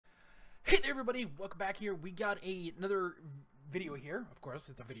Hey there everybody, welcome back here. We got another video here. Of course,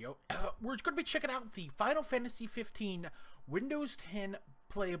 it's a video. We're going to be checking out the Final Fantasy 15 Windows 10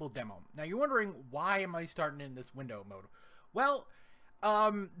 playable demo. Now you're wondering, why am I starting in this window mode? Well,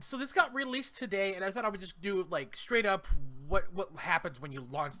 so this got released today, and I thought I would just do like straight up what happens when you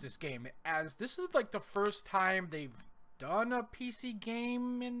launch this game, as this is like the first time they've done a PC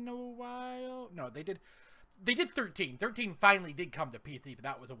game in a while. No, they did 13. 13 finally did come to PC, but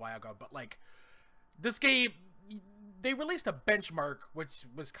that was a while ago. But like, this game, they released a benchmark, which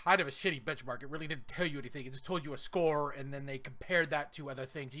was kind of a shitty benchmark. It really didn't tell you anything. It just told you a score, and then they compared that to other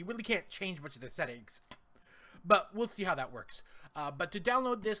things. You really can't change much of the settings. But we'll see how that works. But to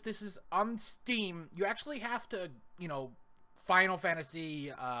download this is on Steam. You actually have to, you know, Final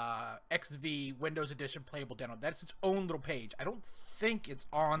Fantasy XV Windows Edition playable demo. That's its own little page. I don't think it's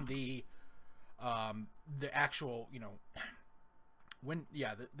on the actual, you know,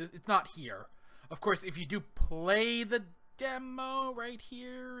 it's not here. Of course, if you do play the demo right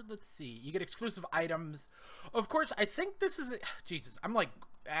here, let's see, you get exclusive items. Of course, I think this is, Jesus, I'm like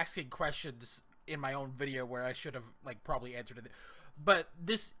asking questions in my own video where I should have like probably answered it. But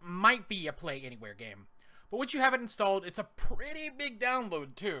this might be a play anywhere game. But once you have it installed, it's a pretty big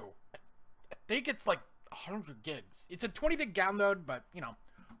download too. I think it's like 100 gigs. It's a 20 gig download, but you know,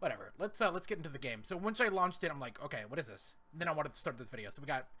 whatever. Let's get into the game. So once I launched it, I'm like, okay, what is this? And then I wanted to start this video. So we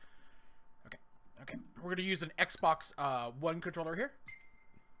got, okay. We're gonna use an Xbox One controller here.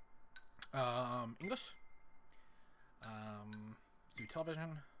 English. Do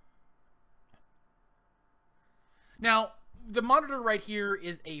television. Now the monitor right here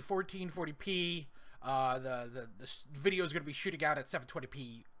is a 1440p. The video is gonna be shooting out at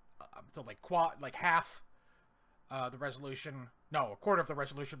 720p. So like half the resolution. No, a quarter of the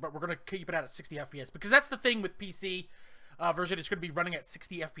resolution, but we're going to keep it out at 60 FPS, because that's the thing with PC version. It's going to be running at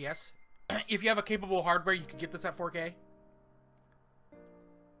 60 FPS. If you have a capable hardware, you can get this at 4K.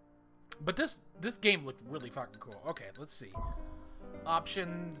 But this game looked really fucking cool. Okay, let's see.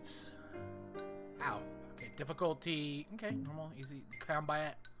 Options. Ow. Okay, difficulty. Okay, normal, easy,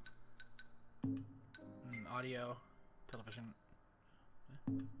 combat. Audio, television.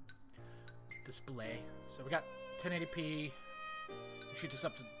 Display. So we got 1080p. Shoot this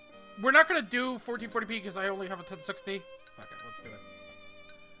up to... We're not going to do 1440p because I only have a 1060. Okay, let's do it.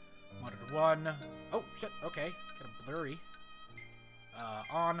 Monitor 1. Oh, shit. Okay. Kind of blurry.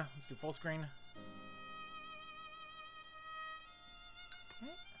 On. Let's do full screen.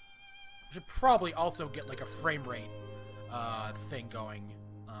 Okay. I should probably also get like a frame rate thing going.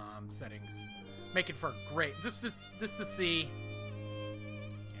 Settings. Make it for great. Just to see... Okay,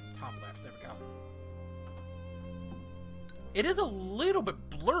 top left. There we go. It is a little bit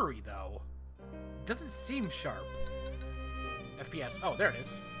blurry though. It doesn't seem sharp. FPS. Oh, there it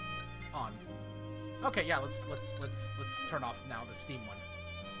is. On. Okay, yeah, let's turn off now the Steam one.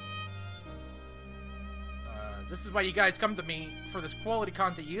 This is why you guys come to me for this quality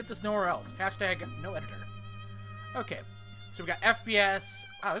content. You get this nowhere else. Hashtag no editor. Okay. So we got FPS.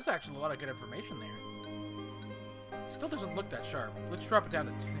 Wow, this is actually a lot of good information there. Still doesn't look that sharp. Let's drop it down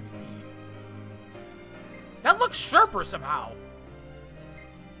to 1080p. That looks sharper somehow.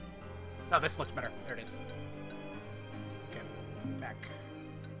 No, this looks better. There it is. Okay, back.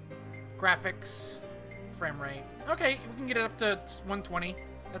 Graphics, frame rate. Okay, we can get it up to 120.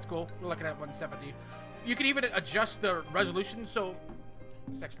 That's cool. We're looking at 170. You can even adjust the resolution, so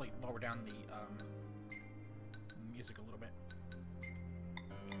let's actually lower down the music a little bit.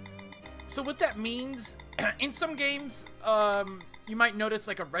 So what that means, in some games, you might notice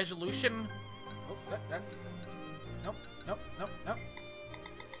like a resolution. Oh, that. Nope. There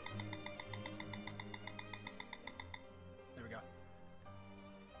we go.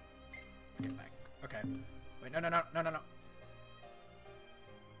 Get back. Okay. Wait, no.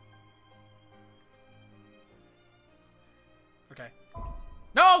 Okay.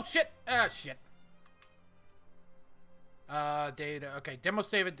 No, shit! Ah, shit. Data. Okay, demo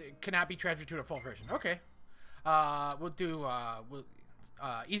save it cannot be transferred to a full version. Okay. We'll do,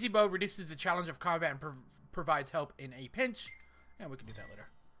 easy mode reduces the challenge of combat and provides help in a pinch. And we can do that later.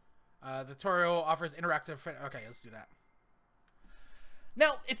 The tutorial offers interactive... Okay, let's do that.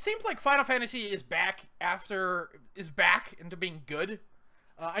 Now, it seems like Final Fantasy is back into being good.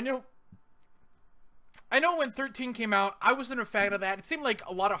 I know when 13 came out, I wasn't a fan of that. It seemed like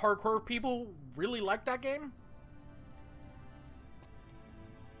a lot of hardcore people really liked that game.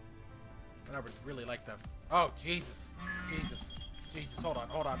 But I would really like them. Oh, Jesus.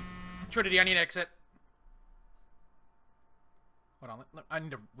 Hold on. Trinity, I need to exit. Hold on, I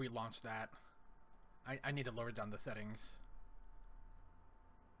need to relaunch that. I need to lower down the settings.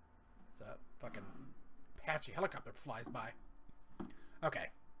 So, fucking Apache helicopter flies by. Okay.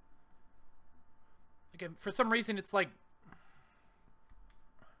 Again, for some reason, it's like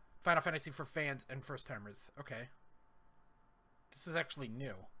Final Fantasy for fans and first-timers. Okay. This is actually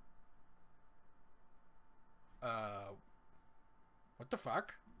new. What the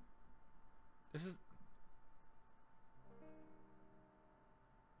fuck? This is...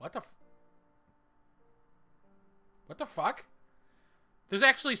 What the fuck? There's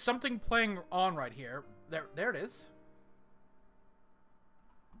actually something playing on right here. There it is.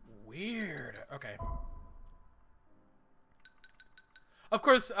 Weird. Okay. Of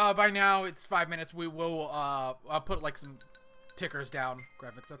course, by now it's 5 minutes. We will, I'll put like some tickers down.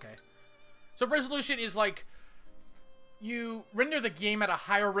 Graphics, okay. So resolution is like, you render the game at a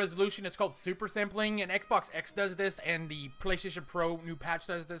higher resolution. It's called super sampling, and Xbox X does this, and the PlayStation Pro new patch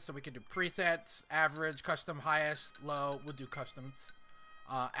does this. So we can do presets, average, custom, highest, low. We'll do customs,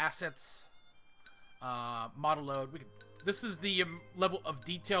 assets, model load. This is the level of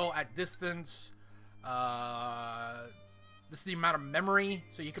detail at distance. This is the amount of memory.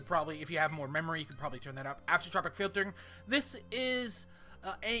 So you could probably, if you have more memory, you could probably turn that up. Isotropic filtering. This is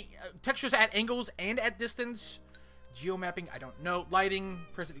textures at angles and at distance. Geomapping, I don't know. Lighting,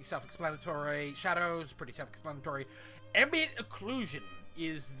 pretty self-explanatory. Shadows, pretty self-explanatory. Ambient occlusion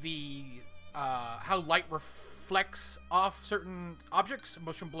is the how light reflects off certain objects.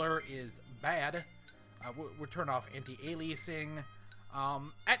 Motion blur is bad. We'll turn off anti-aliasing.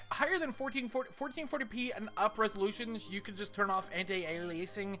 At higher than 1440p and up resolutions, you can just turn off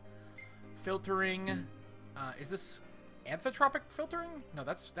anti-aliasing. Filtering. Is this amphitropic filtering? No,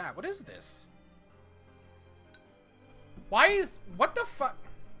 that's that. What is this? Why is... What the fuck?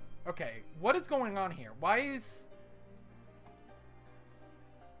 Okay, what is going on here? Why is...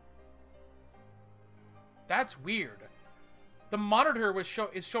 That's weird. The monitor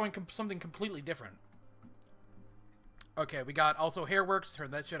is showing something completely different. Okay, we got also Hairworks.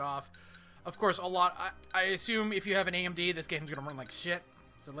 Turn that shit off. Of course, a lot... I assume if you have an AMD, this game's gonna run like shit.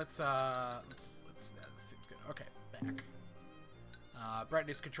 So let's that seems good. Okay, back.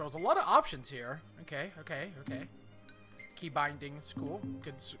 Brightness controls. A lot of options here. Okay. Key bindings, cool.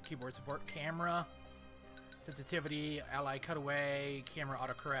 Good keyboard support. Camera, sensitivity, ally cutaway, camera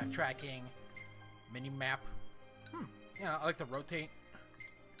autocorrect, tracking, menu map. Yeah, I like to rotate.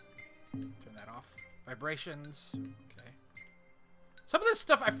 Turn that off. Vibrations. Okay. Some of this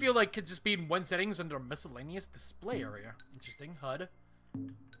stuff I feel like could just be in one settings under a miscellaneous display area. Interesting. HUD.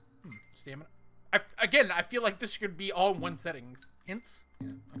 Stamina. Again, I feel like this should be all in one settings. Hints?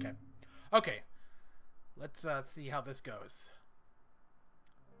 Yeah. Okay. Okay. Let's see how this goes.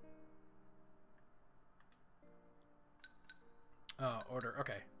 Order.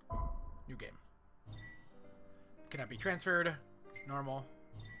 Okay. New game. Cannot be transferred. Normal.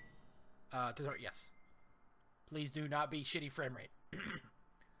 Yes. Please do not be shitty frame rate.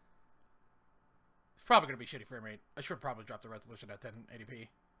 It's probably going to be shitty frame rate. I should probably drop the resolution at 1080p.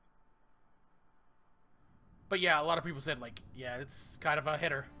 But yeah, a lot of people said, like, yeah, it's kind of a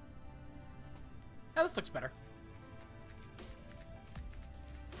hitter. Yeah, this looks better.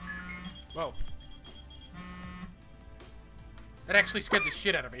 Whoa. That actually scared the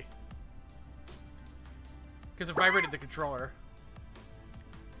shit out of me. Because it vibrated the controller.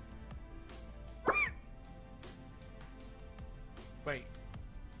 Wait.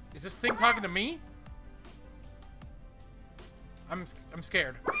 Is this thing talking to me? I'm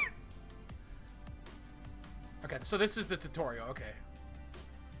scared. Okay, so this is the tutorial. Okay.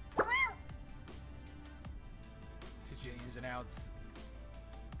 Teach you ins and outs.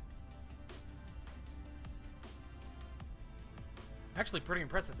 Actually, pretty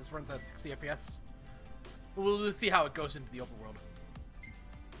impressed that this runs at 60 FPS. We'll see how it goes into the open world.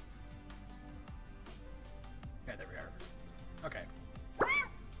 Yeah, there we are. Okay.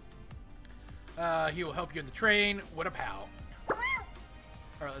 He will help you in the train. What a pal.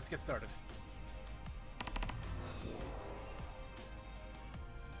 Alright, let's get started.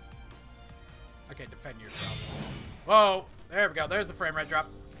 Okay, defend yourself. Whoa! There we go. There's the frame rate drop.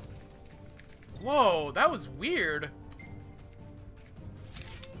 Whoa, that was weird.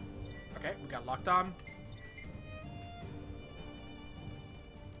 Okay, we got locked on.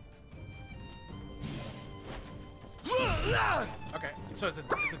 Okay, so it's a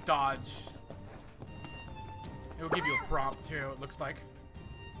dodge. It will give you a prompt too, it looks like.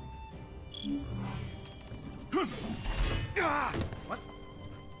 What?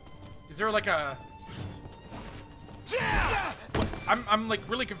 Is there like a... I'm like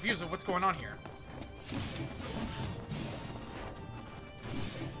really confused of what's going on here.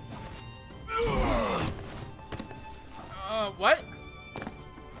 What?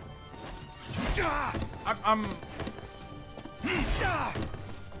 I'm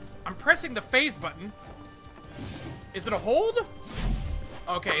pressing the phase button. Is it a hold?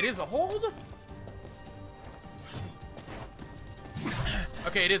 Okay, it is a hold.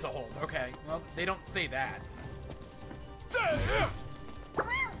 Okay, it is a hold. Okay, well, they don't say that.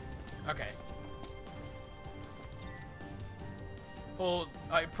 Okay. Well,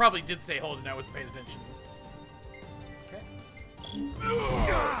 I probably did say hold and I wasn't paying attention. Okay.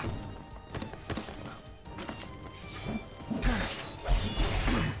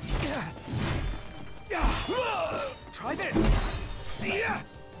 Try this. See ya.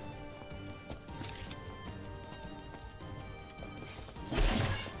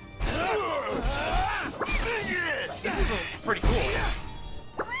 This is pretty cool.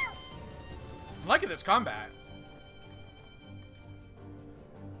 I'm liking this combat.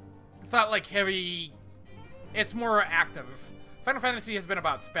 It's not like heavy. It's more active. Final Fantasy has been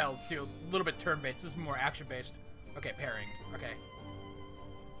about spells too, a little bit turn-based. This is more action-based. Okay, parrying. Okay.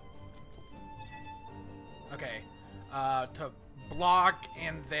 Okay. To block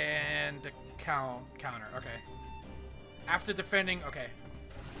and then to counter. Okay. After defending. Okay.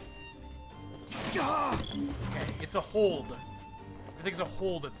 Okay, it's a hold. I think it's a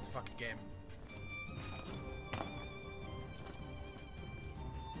hold at this fucking game.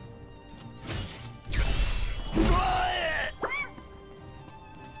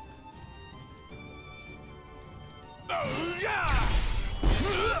 I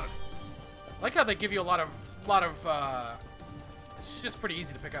like how they give you a lot of it's just pretty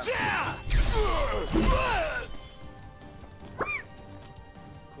easy to pick up.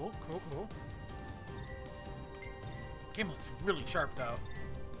 Cool, cool, cool. Game looks really sharp though.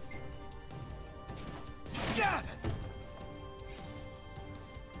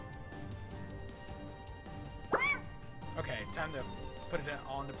 Okay, time to put it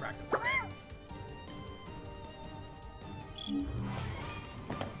all into practice. Okay.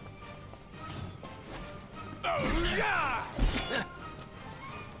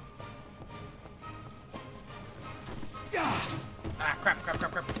 Ah, crap, crap,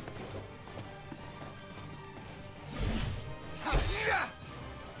 crap, crap.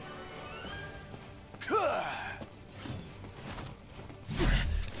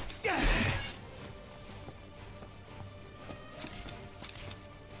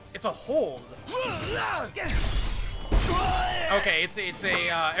 It's a hold. Okay, it's a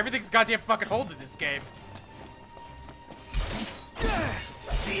everything's goddamn fucking hold in this game.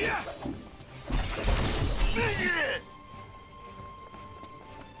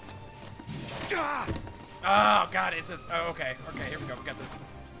 Oh god, it's a oh, okay, okay, here we go, we got this.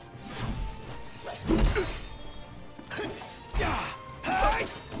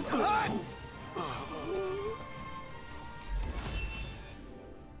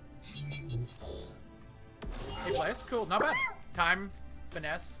 Hey, Blaze, cool, not bad. Time,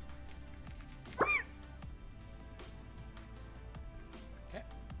 finesse. Okay.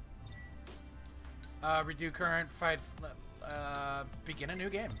 Redo current, fight, begin a new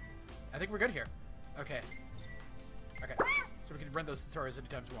game. I think we're good here. Okay. Okay. So we can run those tutorials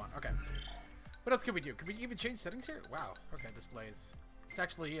anytime we want. Okay. What else can we do? Can we even change settings here? Wow. Okay, displays. Let's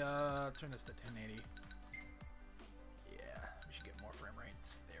actually turn this to 1080. Yeah, we should get more frame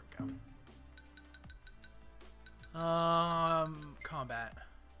rates. There we go. Combat.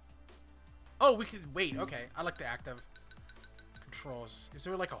 Oh, we can wait. Okay, I like the active controls. Is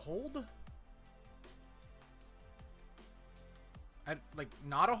there like a hold? Like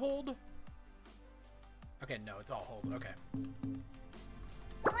not a hold? Okay, no, it's all hold. Okay.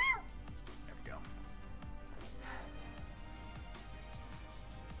 There we go.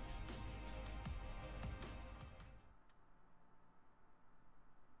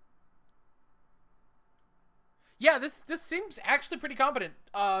 Yeah, this seems actually pretty competent.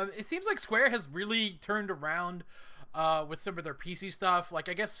 It seems like Square has really turned around with some of their PC stuff. Like,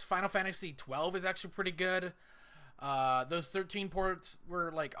 I guess Final Fantasy 12 is actually pretty good. Those 13 ports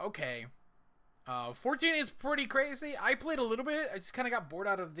were like, okay. 14 is pretty crazy. I played a little bit. I just kind of got bored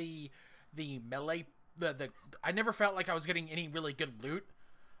out of the melee. I never felt like I was getting any really good loot.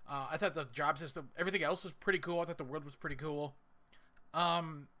 I thought the job system, everything else was pretty cool. I thought the world was pretty cool.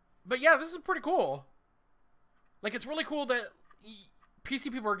 But yeah, this is pretty cool. Like, it's really cool that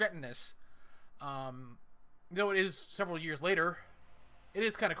PC people are getting this. Though it is several years later, it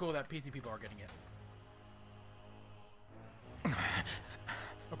is kind of cool that PC people are getting it.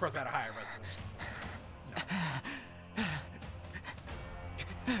 Of course, at a higher resolution.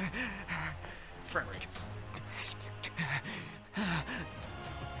 You know. Frame rates.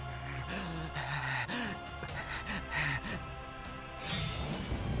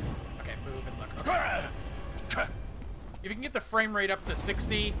 Okay, move and look. If you can get the frame rate up to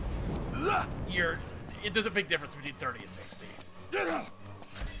 60, there's a big difference between 30 and 60.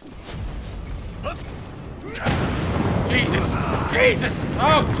 Jesus! Jesus!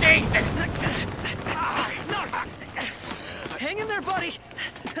 Oh, Jesus! Hang in there, buddy!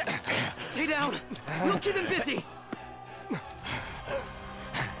 Stay down! We'll keep him busy!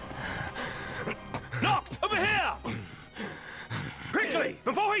 Knock! Over here! Quickly!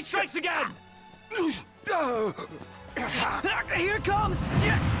 Before he strikes again! Here it comes!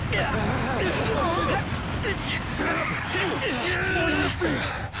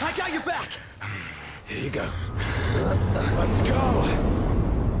 I got your back! Here you go. Let's go!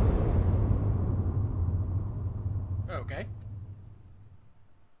 Okay.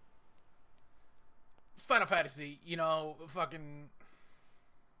 Final Fantasy, you know, fucking...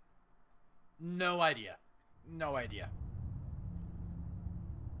 No idea. No idea.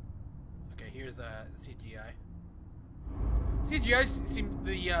 Okay, here's CGI. CGI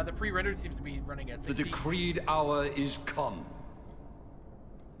seems the pre-rendered seems to be running at 60. The decreed hour is come.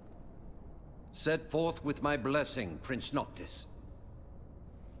 Set forth with my blessing, Prince Noctis.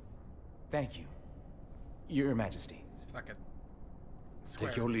 Thank you, Your Majesty. Fucking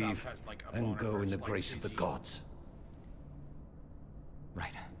Take your leave has, like, a and boner go for in the just, like, grace of the CG. gods.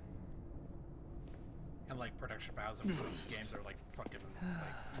 Right. And like production values of those games are like fucking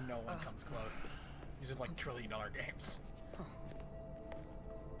like no one comes close. These are like $1 trillion games.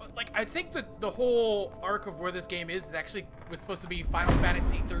 But like I think that the whole arc of where this game is actually was supposed to be Final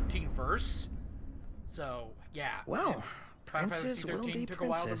Fantasy 13 verse. So yeah. Well, Final princes Fantasy will 13 be took a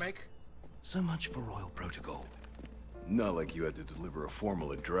while to princes. make. So much for royal protocol. Not like you had to deliver a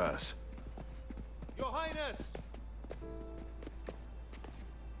formal address. Your Highness!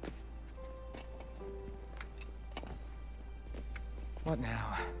 What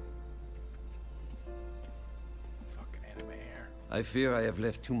now? Fucking anime hair. I fear I have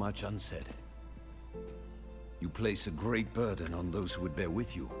left too much unsaid. You place a great burden on those who would bear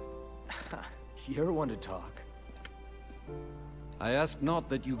with you. You're one to talk. I ask not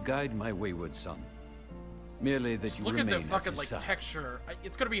that you guide my wayward son. Merely that you Look at remain the fucking at like his side. texture.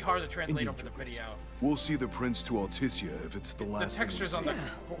 It's gonna be hard to translate Indeed, over the video. We'll see the prince to Alticia if it's the The last thing we textures see. on the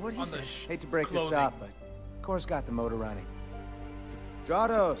what he on the said. Hate to break this clothing. up, but Core's got the motor running.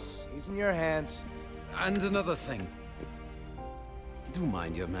 Drados, he's in your hands. And another thing. Do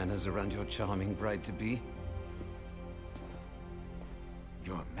mind your manners around your charming bride-to-be.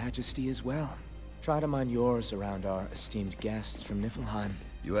 Your Majesty as well. Try to mind yours around our esteemed guests from Niflheim.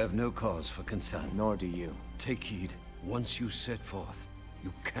 You have no cause for concern. Nor do you. Take heed. Once you set forth,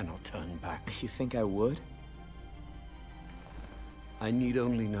 you cannot turn back. You think I would? I need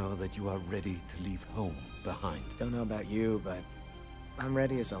only know that you are ready to leave home behind. Don't know about you, but I'm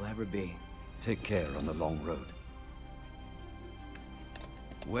ready as I'll ever be. Take care on the long road.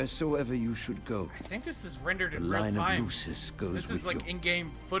 Wheresoever you should go, I think this is rendered the in real line of time. Lucis goes This with is like you.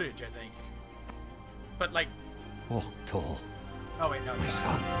 in-game footage, I think. But like, Walk tall, oh wait, no, my it's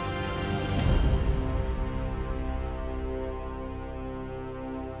not. son.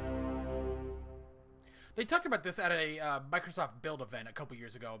 They talked about this at a Microsoft Build event a couple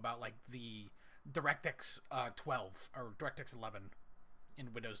years ago about like the DirectX 12 or DirectX 11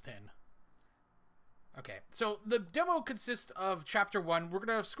 in Windows 10. Okay, so the demo consists of Chapter 1. We're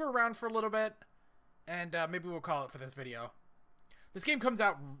gonna screw around for a little bit, and maybe we'll call it for this video. This game comes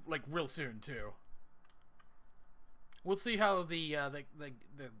out like real soon too. We'll see how the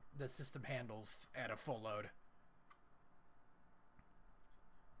system handles at a full load.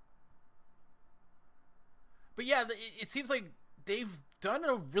 But yeah, it seems like they've done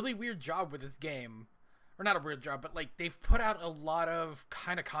a really weird job with this game. Or not a weird job, but like they've put out a lot of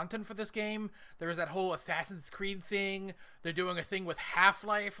kind of content for this game. There's that whole Assassin's Creed thing. They're doing a thing with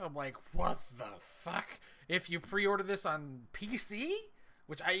Half-Life. I'm like, what the fuck? If you pre-order this on PC,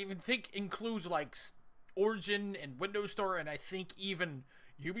 which I even think includes like Origin and Windows Store, and I think even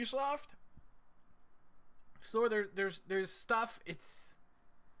Ubisoft Store, there's stuff. It's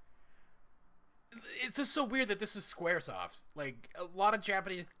just so weird that this is Squaresoft. Like, a lot of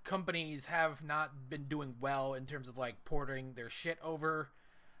Japanese companies have not been doing well in terms of, like, porting their shit over.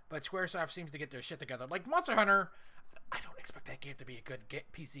 But Squaresoft seems to get their shit together. Like, Monster Hunter, I don't expect that game to be a good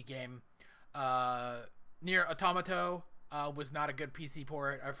PC game. Nier Automata was not a good PC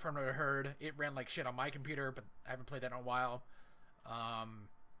port. I've from what I heard. It ran like shit on my computer, but I haven't played that in a while.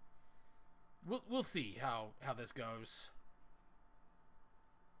 We'll see how this goes.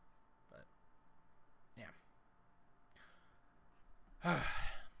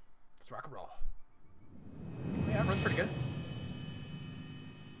 Let's rock and roll. Yeah, it runs pretty good.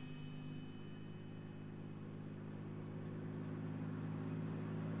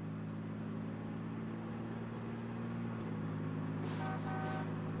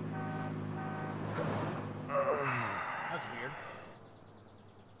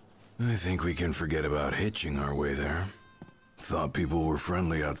 I think we can forget about hitching our way there. Thought people were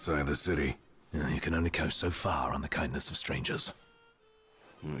friendly outside the city. Yeah, you can only go so far on the kindness of strangers.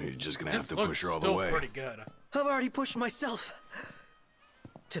 You're just gonna This have to looks push her all the still way. pretty good. I've already pushed myself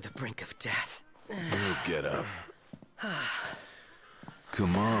to the brink of death. Get up.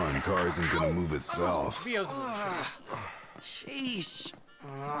 Come on, car isn't gonna move itself. VO's a little shitty. Sheesh.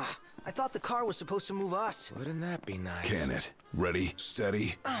 I thought the car was supposed to move us. Wouldn't that be nice? Can it? Ready,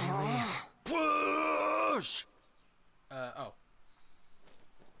 steady. Push! Oh.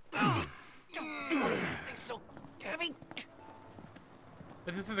 It's so heavy.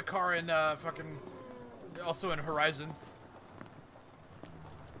 But this is the car in, fucking... Also in Horizon.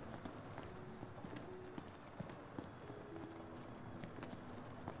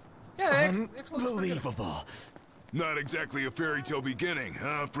 Yeah, Unbelievable. Not exactly a fairy tale beginning,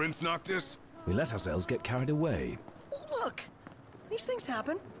 huh, Prince Noctis? We let ourselves get carried away. Look, these things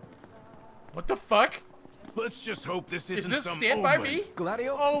happen. What the fuck? Let's just hope this Is isn't this some Stand By omen. Me?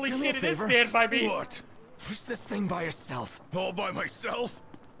 Gladio, Holy do me shit, a it is favor. Stand By Me! What? Push this thing by yourself. All by myself?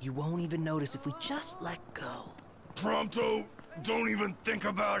 You won't even notice if we just let go. Prompto, don't even think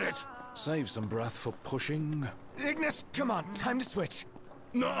about it. Save some breath for pushing. Ignis, come on, time to switch.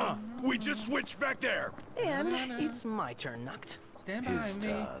 Nuh-uh, we just switched back there. And it's my turn, Nuct. Stand By His Me.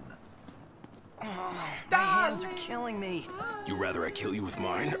 turn. My hands are killing me. You rather I kill you with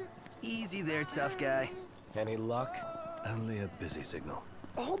mine? Easy there, tough guy. Any luck? Only a busy signal.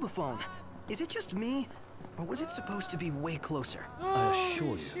 Hold the phone. Is it just me? Or was it supposed to be way closer? I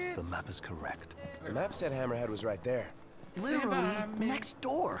assure you, the map is correct. The map said Hammerhead was right there. Literally next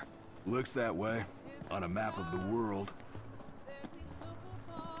door. Looks that way, on a map of the world.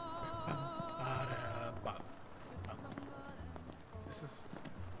 This is...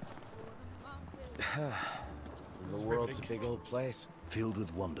 The world's a big old place. Filled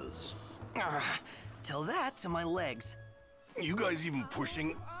with wonders. Tell that to my legs. You guys even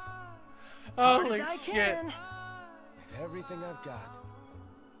pushing? Hard Holy as I shit. can. With everything I've got.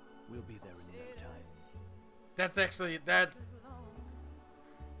 We'll be there in no time. That's actually... That's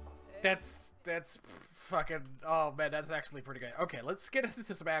fucking... Oh, man, that's actually pretty good. Okay, let's get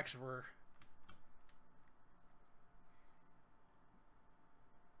into some action.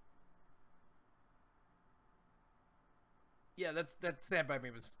 Yeah, that Stand By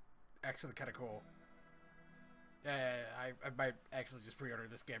Me was actually kind of cool. I might actually just pre-order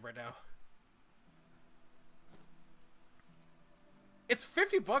this game right now. It's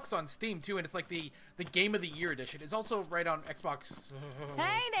 $50 on Steam too, and it's like the Game of the Year edition. It's also right on Xbox.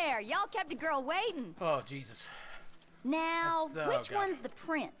 Hey there, y'all kept a girl waiting. Oh Jesus! Now, That's- oh, which God. one's the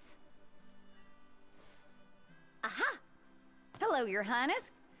prince? Aha! Hello, your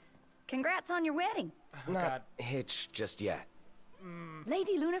highness. Congrats on your wedding. Oh, Not God. hitched just yet.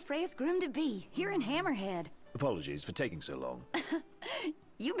 Lady Lunafreya's groom-to-be, here in Hammerhead. Apologies for taking so long.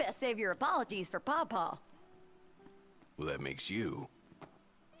 You best save your apologies for Pawpaw. Well, that makes you.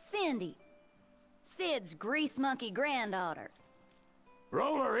 Cindy, Sid's grease monkey granddaughter.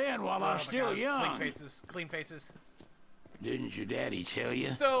 Roll her in while Oh, I'm my still God. young. Clean faces. Clean faces. Didn't your daddy tell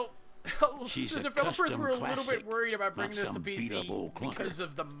you? So, She's the a developers custom were a little classic, bit worried about bringing not this to some beat-up old PC clunker. because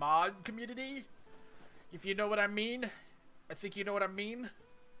of the mod community. If you know what I mean. I think you know what I mean.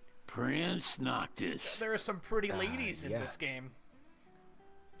 Prince Noctis. There are some pretty ladies in yeah. this game.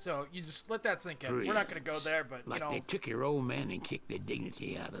 So, you just let that sink in. We're not going to go Prince. there, but, Like you know. they took your old man and kicked the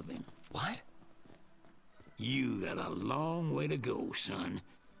dignity out of him. What? You got a long way to go, son.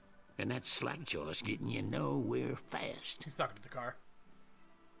 And that slack-jaw's getting you nowhere fast. He's talking to the car.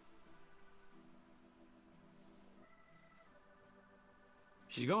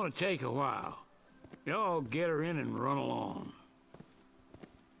 She's gonna take a while. Y'all get her in and run along.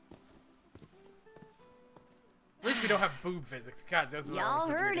 At least we don't have boob physics. God, those are Y'all always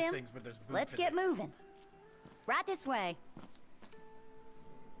the heard weirdest him. things, but there's boob Let's get physics. moving. Right this way.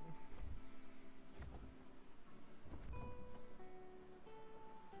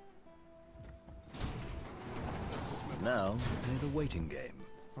 Now, play the waiting game.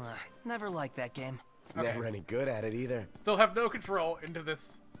 Never liked that game. Okay. Never any good at it either. Still have no control into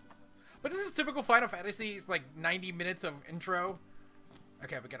this. But this is typical Final Fantasy. It's like 90 minutes of intro.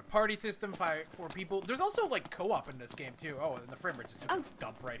 Okay, we got a party system, 4 people. There's also like co-op in this game too. Oh, and the frame rate's just a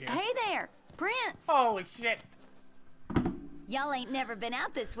dump right here. Hey there, Prince. Holy shit. Y'all ain't never been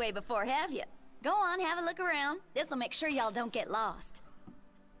out this way before, have you? Go on, have a look around. This'll make sure y'all don't get lost.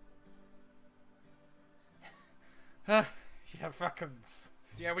 Yeah, fucking...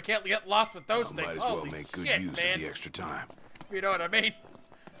 Yeah, we can't get lost with those things. Might as well Holy make good shit, use man. of the extra time. You know what I mean?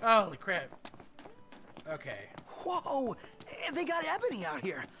 Holy crap. Okay. Whoa! They got Ebony out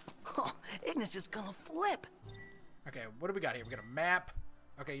here. Oh, Ignis is gonna flip. Okay, what do we got here? We got a map.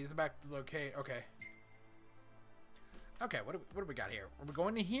 Okay, use the map to locate. Okay. Okay, what do we got here? Are we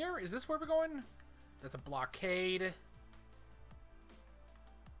going to here? Is this where we're going? That's a blockade.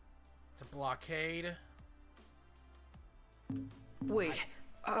 It's a blockade. Wait,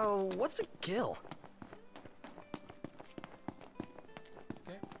 what's a kill?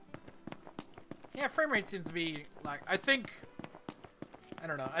 Okay. Yeah, frame rate seems to be like, I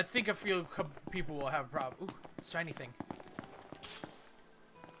don't know. I think a few people will have a problem. Ooh, shiny thing.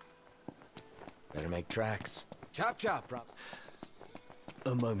 Better make tracks. Chop chop, bro.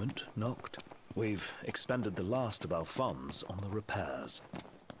 A moment, Noct. We've expended the last of our funds on the repairs.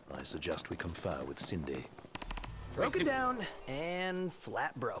 I suggest we confer with Cindy. Broken down and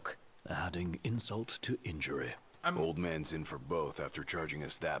flat broke. Adding insult to injury. Old man's in for both after charging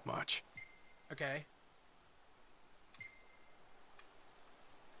us that much. Okay.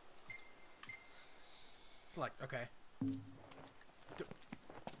 Select, okay.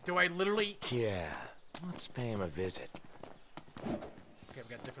 Do I literally... Yeah, let's pay him a visit. Okay, we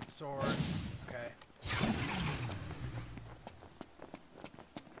got different swords. Okay.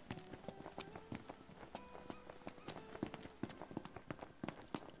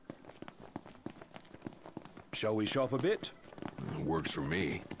 Shall we shop a bit? Works for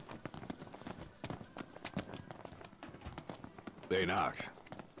me. Hey, Noct.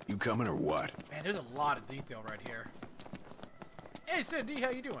 You coming or what? Man, there's a lot of detail right here. Hey, Cindy,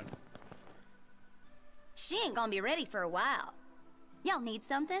 how you doing? She ain't gonna be ready for a while. Y'all need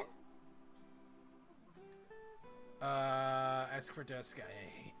something? Ask for desk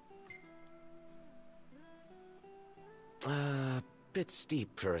guy. Bit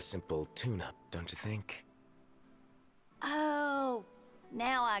steep for a simple tune-up, don't you think? Oh,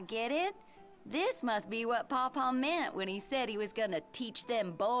 now I get it. This must be what Pawpaw meant when he said he was gonna teach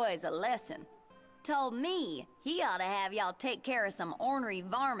them boys a lesson. Told me he ought to have y'all take care of some ornery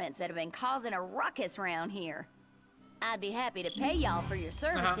varmints that have been causing a ruckus around here. I'd be happy to pay y'all for your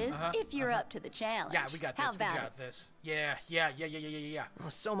services if you're up to the challenge. Yeah, we got this. How about we got this. Yeah. Well,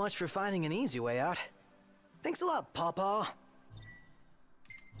 so much for finding an easy way out. Thanks a lot, Pawpaw.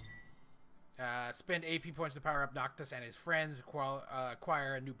 Spend AP points to power up Noctis and his friends.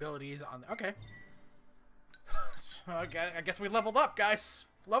 Acquire new abilities on... Okay. Okay, I guess we leveled up, guys.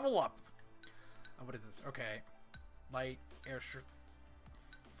 Level up. What is this? Okay. Light, air,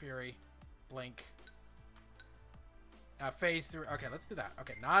 fury, blink. Phase through... Okay, let's do that.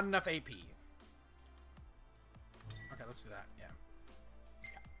 Okay, not enough AP. Okay, let's do that. Yeah.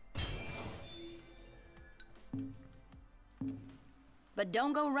 But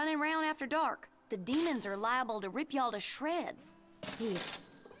don't go running around after dark. The demons are liable to rip y'all to shreds. Here,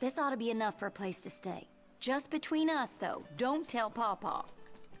 this ought to be enough for a place to stay. Just between us, though. Don't tell Pawpaw.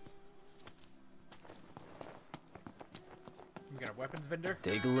 We got a weapons vendor.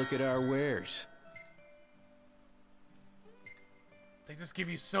 Take a look at our wares. They just give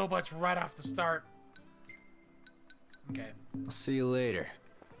you so much right off the start. Okay. I'll see you later.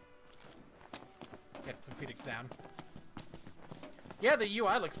 Get some Phoenix down. Yeah, the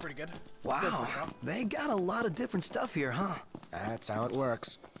UI looks pretty good. Wow, they got a lot of different stuff here, huh? That's how it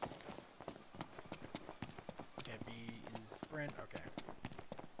works. Okay, B is sprint. Okay.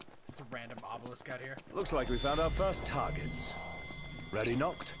 This is a random obelisk out here. Looks like we found our first targets. Ready,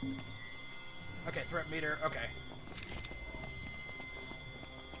 Noct? Okay, threat meter. Okay.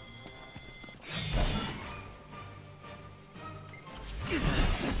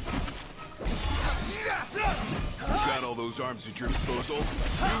 Got all those arms at your disposal? Use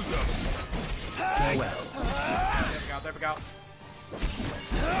them. Farewell. There we go.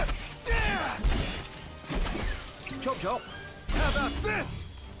 Chop chop. How about this?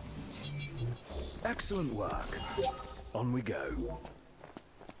 Excellent work. On we go.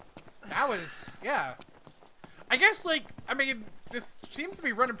 That was, yeah. I guess, like, I mean, this seems to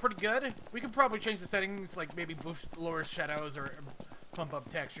be running pretty good. We could probably change the settings, like maybe boost lower shadows or pump up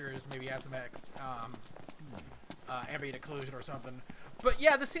textures, maybe add some ambient occlusion or something. But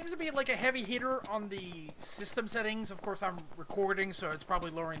yeah, this seems to be like a heavy hitter on the system settings. Of course, I'm recording, so it's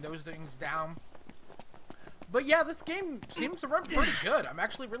probably lowering those things down. But yeah, this game seems to run pretty good. I'm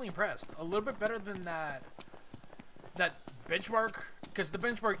actually really impressed. A little bit better than that benchmark, because the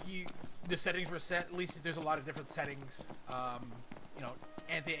benchmark, the settings were set. At least there's a lot of different settings. You know,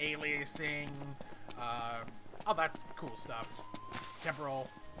 anti-aliasing, all that cool stuff. Temporal.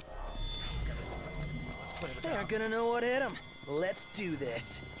 Okay, let's play this They out. aren't gonna know what hit them. Let's do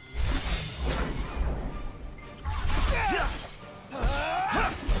this.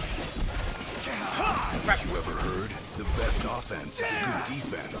 Haven't you ever heard? The best offense is a good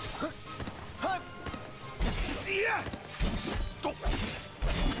defense.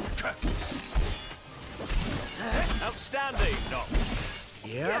 Outstanding, Nock.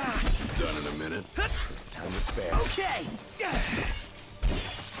 Yeah. Done in a minute. Time to spare. Okay.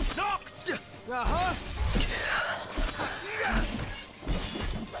 Knocked! Uh-huh.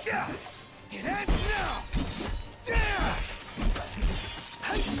 Hands now.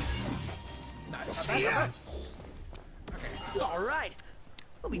 Not bad, not bad. Okay. All right.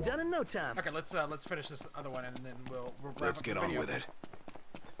 We'll be done in no time. Okay, let's finish this other one and then we'll wrap Let's up get the on video. with it.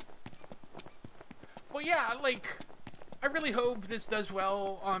 Well, yeah, like, I really hope this does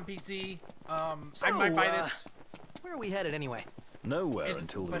well on PC. I So, might buy this. Where are we headed anyway? Nowhere It's-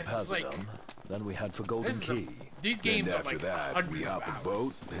 until the but it's repairs are like- done. Then we head for Golden This is a- Key. These And games are after like that, hundreds we hop of a boat,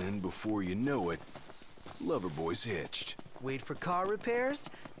 hours. and before you know it, Loverboy's hitched. Wait for car repairs,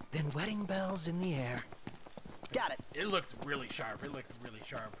 then wedding bells in the air. Got it. It looks really sharp. It looks really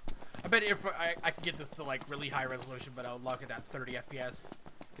sharp. I bet if I can get this to like really high resolution, but I'll lock it at 30 FPS.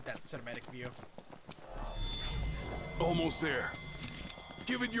 Get that cinematic view. Almost there.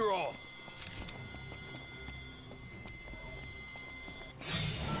 Give it your all.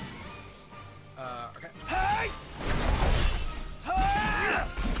 Okay.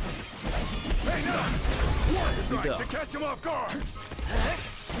 Hey, no! What's right to catch him off guard?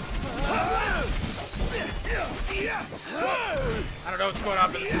 I don't know what's going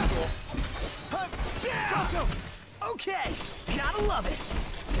on, but this is cool. Okay. Gotta love it.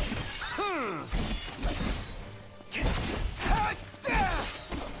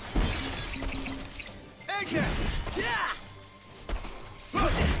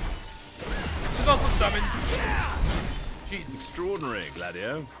 There's also summons. Jesus. Extraordinary,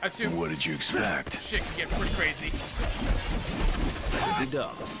 Gladio. I assume What did you expect? shit can get pretty crazy. Nicely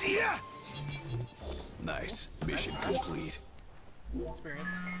done. Nice. Mission complete.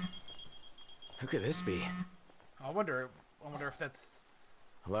 Experience. Who could this be? I wonder if that's.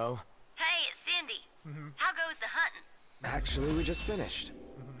 Hello? Hey, it's Cindy. How goes the hunting? Actually, we just finished.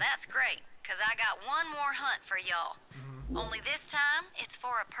 That's great, 'cause I got one more hunt for y'all. Only this time, it's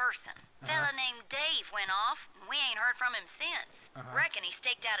for a person. Fella named Dave went off, and we ain't heard from him since. Reckon he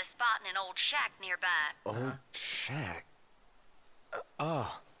staked out a spot in an old shack nearby. Old shack.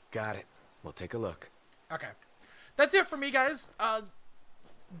 Oh, got it. We'll take a look. Okay. That's it for me, guys.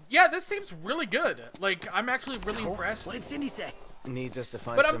 Yeah, this seems really good. Like, I'm actually really impressed. What did Cindy say? Needs us to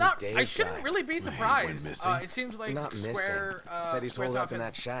find But some I'm not. Dave I shouldn't guy. really be went surprised. missing. It seems like Not missing. Square. Said he's holed up in Squaresoft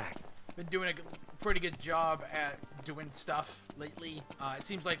that shack. has been doing a pretty good job at doing stuff lately. It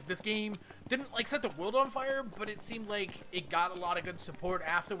seems like this game didn't like set the world on fire, but it seemed like it got a lot of good support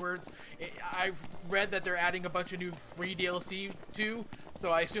afterwards. I've read that they're adding a bunch of new free DLC too,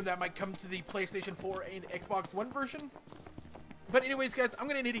 so I assume that might come to the PlayStation 4 and Xbox One version. But anyways, guys, I'm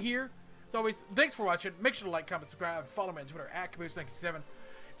gonna end it here. As always, thanks for watching. Make sure to like, comment, subscribe, follow me on Twitter at Caboose97,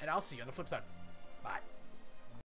 and I'll see you on the flip side. Bye.